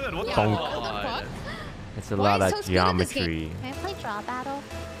so good. What the? Bonk. What the fuck? It's a Why lot is of Toast good at this game? geometry. Can I play draw battle?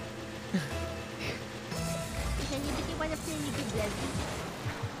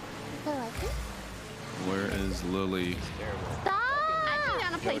 I like it. Where is Lily? Stop! I'm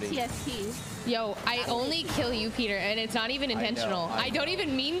gonna play Jody. TST. Yo, I only kill you, Peter, and it's not even intentional. I I don't know.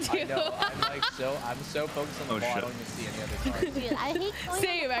 even mean to. I know. I'm so focused on the Oh, ball. I shit. don't even see any other cards. Dude, I hate going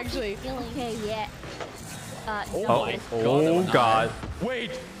Same, actually. Okay, yeah. Oh No, my Oh, God.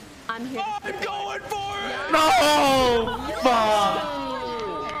 Wait. I'm here. I'm going for it. No! Fuck!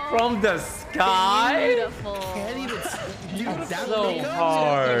 From the sky? Beautiful. Can't even. Dude, that's So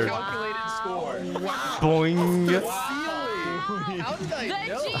hard. Calculated score. Wow. Boing. How did I The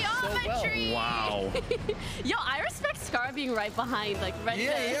know geometry. Wow. Yo, I respect Scar being right behind, like right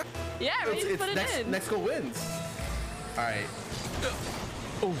there. Yeah, right. It's Put it next, in. next goal wins. All right.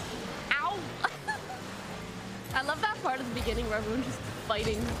 Ow. I love that part of the beginning where everyone's just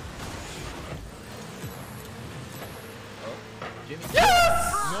fighting. Jimmy.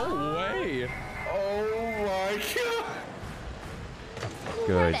 No way. Oh my god.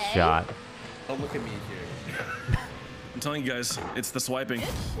 Good shot. Oh, look at me here. I'm telling you guys, it's the swiping. Good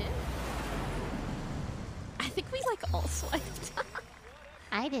shit. I think we like all swiped.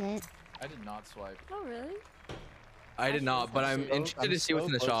 I didn't. I did not swipe. Oh really? I did not, but I'm interested to see what's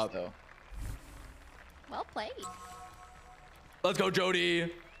in the shop. Though. Well played. Let's go,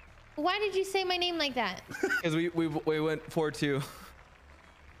 Jody. Why did you say my name like that? Because we went 4-2.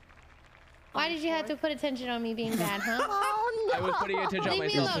 Why did you have to put attention on me being bad, huh? Oh no! I was putting attention on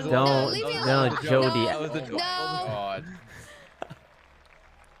Leave me myself. alone. Don't- leave me no, alone. Jody. That was the No. joke. No. God.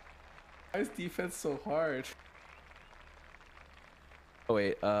 Why is defense so hard? Oh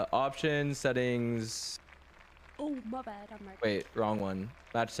wait, options, settings. Oh my bad. I'm right. Wait, wrong one.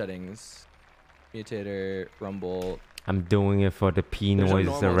 Match settings. Mutator, rumble. I'm doing it for the P There's no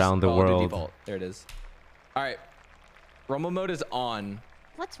noises normals. around the Oh, world. default. There it is. All right. Rumble mode is on.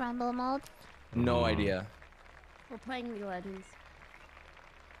 What's rumble mode? No idea. We're playing League of Legends.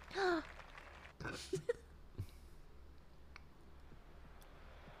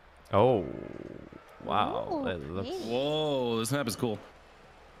 Oh, wow. Ooh, It looks. hey. Whoa, this map is cool.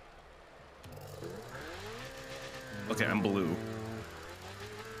 Okay, I'm blue.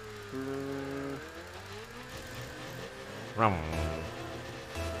 Rum.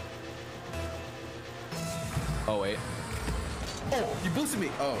 Oh wait. Oh, you boosted me.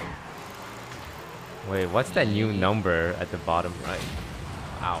 Oh. Wait, what's that new number at the bottom right?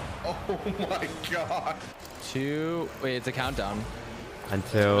 Wow. Oh my god. 2. Wait, it's a countdown. Oh,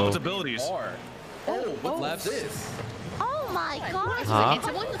 Until. it's abilities. R. Oh, what's left. this? Oh my gosh! Huh? It's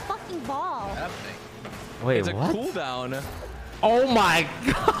a fucking ball. Happening. Wait, It's a what? cooldown. Oh my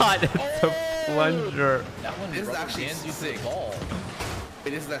god! It's a plunger. That one This is rubber actually bands you to sick. the ball.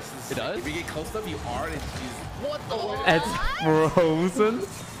 It is that. It does? If you get close enough, you are and she's. What the? It's frozen.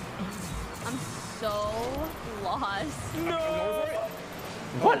 I'm so lost.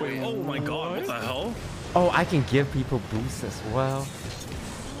 What? Oh my god, what the hell? Oh, I can give people boosts as well.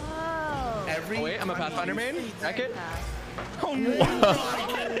 Whoa. Every Oh wait, I'm a time Pathfinder you main. use Back it. Oh no!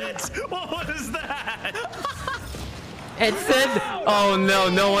 What was that? It said, oh no,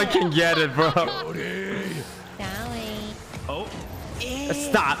 no one can get it, bro. Sorry. Oh,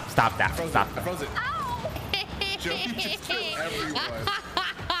 Stop that. I Stop. froze it. Ow! Jody just killed everyone.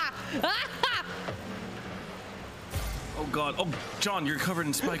 oh god. Oh, John, you're covered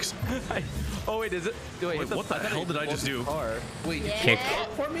in spikes. Oh wait, is it? Wait, Wait, what the hell did I just do? Car. Wait, you Kick.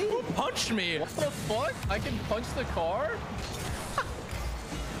 for me? Who punched me? What the fuck? I can punch the car?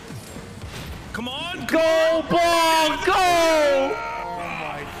 Come on! Go, ball, go! Oh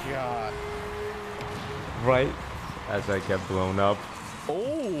my god. Right as I get blown up.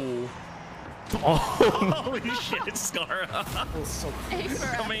 Oh. Oh, Holy shit, Scara. That was so Hey, for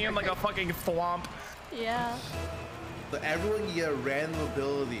Coming in like a fucking thwomp. Yeah. So everyone you get a random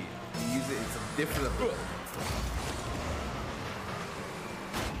ability. You use it, it's a different ability.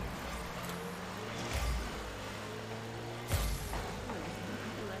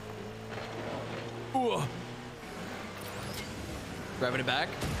 Ooh. Grabbing it back.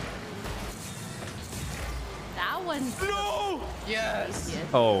 That one's No! Yes.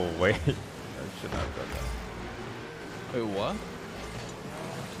 oh wait. I should not have done that. Wait, what?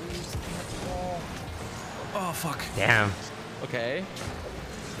 Oh, fuck. Damn. Okay.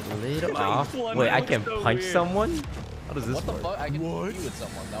 A little My off. one Wait, I looks can so punch weird. someone? How does this What the work? fuck? I can be with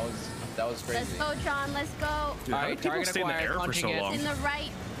someone. That was crazy. Let's go, John. Let's go. Dude, how do Alright, people target stay in the acquired, air for punching so it. long? In the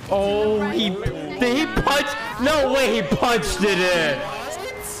right. Oh, Right. he did he punch? No way, he punched it in.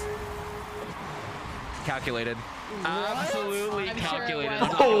 Calculated. Absolutely I'm sure it calculated.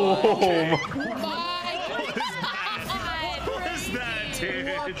 was. Oh, What is that, dude?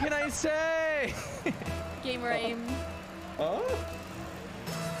 What can I say? Gamer aim. It's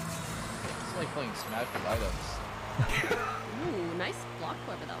like playing Smash with items. Ooh, nice block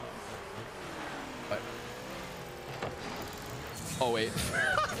whoever that was. But Oh wait.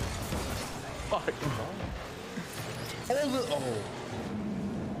 Fuck. tornado.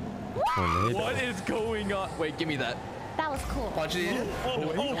 What is going on? Wait, give me that. That was cool. Punch it in.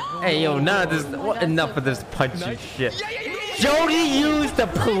 Oh, Hey yo, none of this. my What, God, enough so of this punchy shit. Jody used the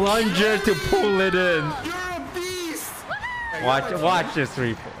plunger to pull it in. You're a beast. Watch this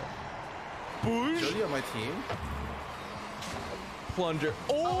replay. Jody on my team. Plunger.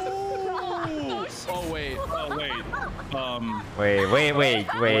 Oh! Oh wait.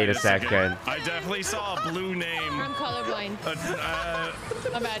 Wait a second. I definitely saw a blue name. I'm colorblind.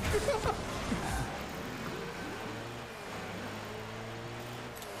 I'm bad.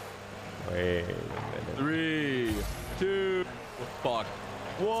 Wait a minute. 3, 2, fuck,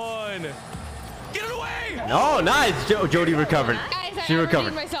 1. Get it away! No, nice. Jody recovered. Guys, She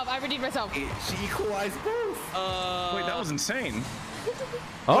recovered. I redeemed myself. She equalized both. Wait, that was insane.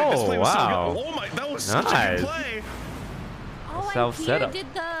 Oh, Wait, this play was wow. so good. Oh my, that was such a Nice. good play. Oh, and Self Peter setup. did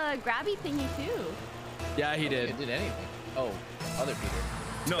the grabby thingy too. Yeah, he It did. did anything. Oh, other Peter.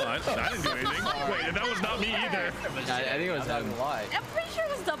 No, I didn't do anything. Wait, that was not me either. I think it was I'm not him. gonna lie. I'm pretty sure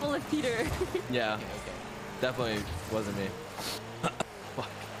it was double with Peter. Yeah, Okay. definitely wasn't me. Fuck.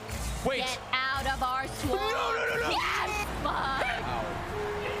 Wait. Get out of our swamp. No. Yes, fuck. Ow.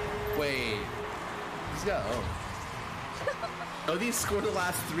 Wait. He's got Jody scored the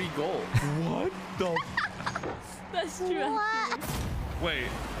last 3 goals. What the? That's true. What? Wait,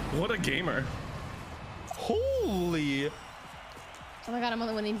 what a gamer. Holy. Oh my god, I'm on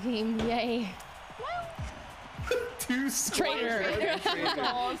the winning team. Yay. 2 Traitor.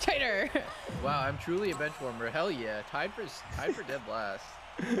 Traitor. Wow, I'm truly a bench warmer. Hell yeah. Tied for dead last.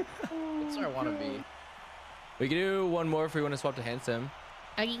 That's where I want to be. We can do one more if we want to swap to hand sim.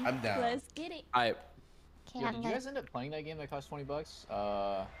 I'm down. Let's get it. Alright. Okay, Yo, I'm did you good. guys end up playing that game that cost $20?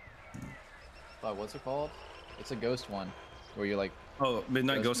 Fuck, what's it called? It's a ghost one where you're like. Oh,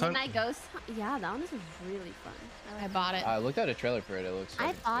 Midnight Ghost Hunt? Midnight Ghost. Yeah, that one was really fun. I bought it. I looked at a trailer for it. It looks. I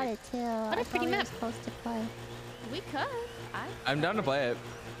like bought it too. What a I pretty thought we were map. supposed to play. We could. I'm down to play it.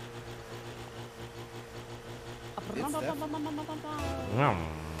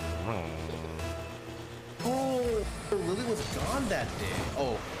 Oh, Lily was gone that day.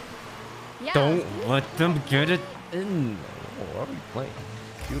 Oh, Yeah. Don't let them get it in. Oh, what are we playing?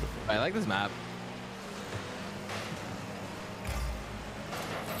 Beautiful. I like this map.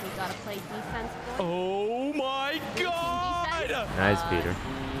 We gotta play defense. Boy. Oh my god! Nice, Peter.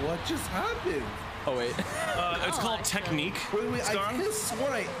 what just happened? Oh wait. It's called Technique. Wait, I Star. could have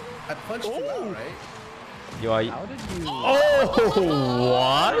sworn I punched you out, right? Yo, I... How did you? Oh,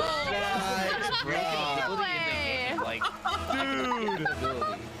 what? Nice, bro. No way. Like, Dude.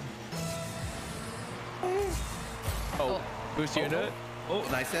 ability. Oh, boost unit. Oh,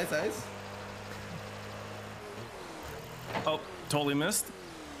 nice. Oh, totally missed.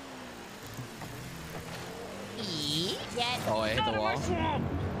 Get Oh, I hit the wall.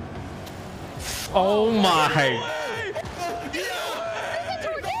 Oh my.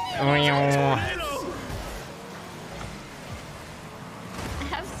 I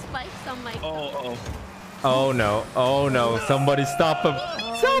have spikes on my. Oh. Oh no. Oh no. Somebody stop him.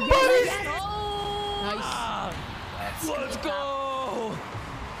 Somebody. Oh. Let's go.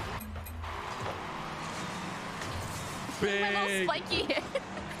 My little Big. spiky hit.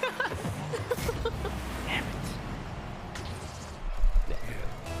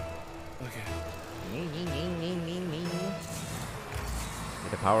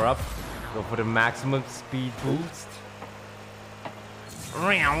 Get the power up. Go for the maximum speed boost.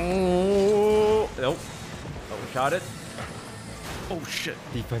 Nope. Overshot it. Oh shit.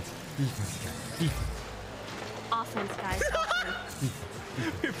 Defense. Defense. Offense, guys. Offense.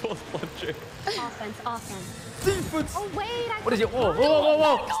 We both plunger. Offense. Defense. Oh wait. What is it?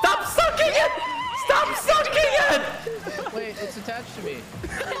 Whoa. Stop sucking it. Stop sucking it. Wait, it's attached to me.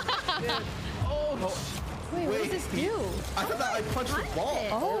 Wait, what does this do? I thought that I punched the ball.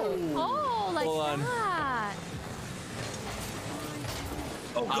 Oh, like Hold on. that.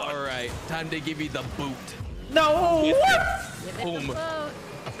 Oh god. All right, time to give you the boot. No. What? Give it Boom. the boat.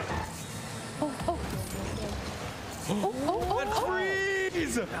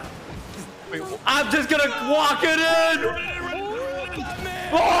 Freeze! Wait, I'm just gonna walk it in.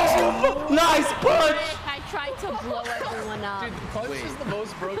 Oh, nice punch. I tried to blow everyone up. Dude, punch is the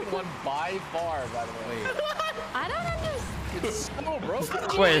most broken one by far, by the way. I don't understand. It's so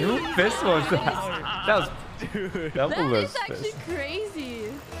broken. Wait, who fist was that? That was dude. double That fist. is actually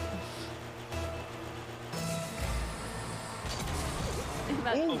crazy.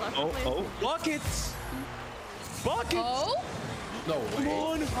 Oh. Buckets! Buckets! Oh? No way.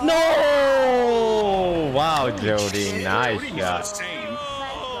 No! Wow, Jody, nice Jody shot. was insane.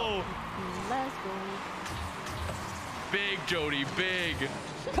 Oh! Let's go. Big Jody, big.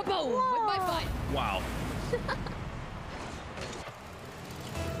 Kaboom! With my butt. Wow.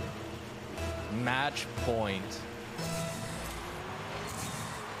 Match point.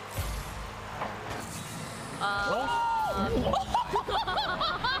 What?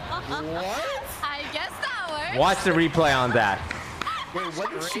 I guess that works. Watch the replay on that. Wait,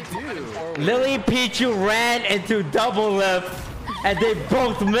 what did she do? Lilypichu ran into double lift, and they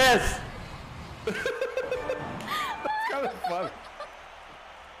both missed. That's kind of funny.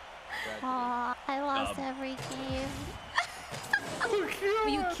 Aw, I lost every game.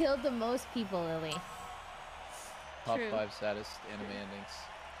 You killed the most people, Lily. Top True. 5 saddest anime endings.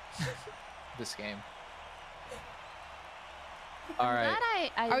 This game. All right.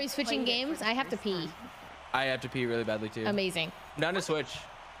 Are we switching games? I have to pee. I have to pee really badly too. Amazing. I'm down to switch.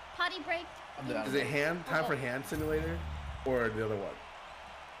 Potty break. I'm down. Is it time for hand simulator, or the other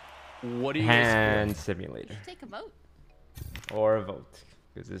one? What do you Hand simulator Take a vote. or a vote,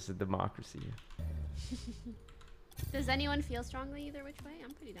 because this is democracy. Does anyone feel strongly either which way?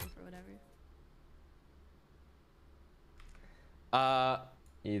 I'm pretty down for whatever.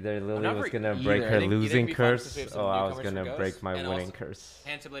 Either Lily not was for gonna either. break I her think it'd losing be fun since curse, we have some or I was newcomers from gonna Ghost, break my and winning also curse.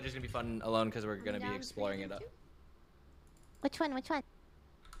 Hand simulator's gonna be fun alone because we're gonna be exploring it up. Which one? Which one?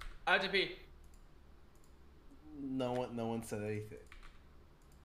 I have to pee. No one said anything.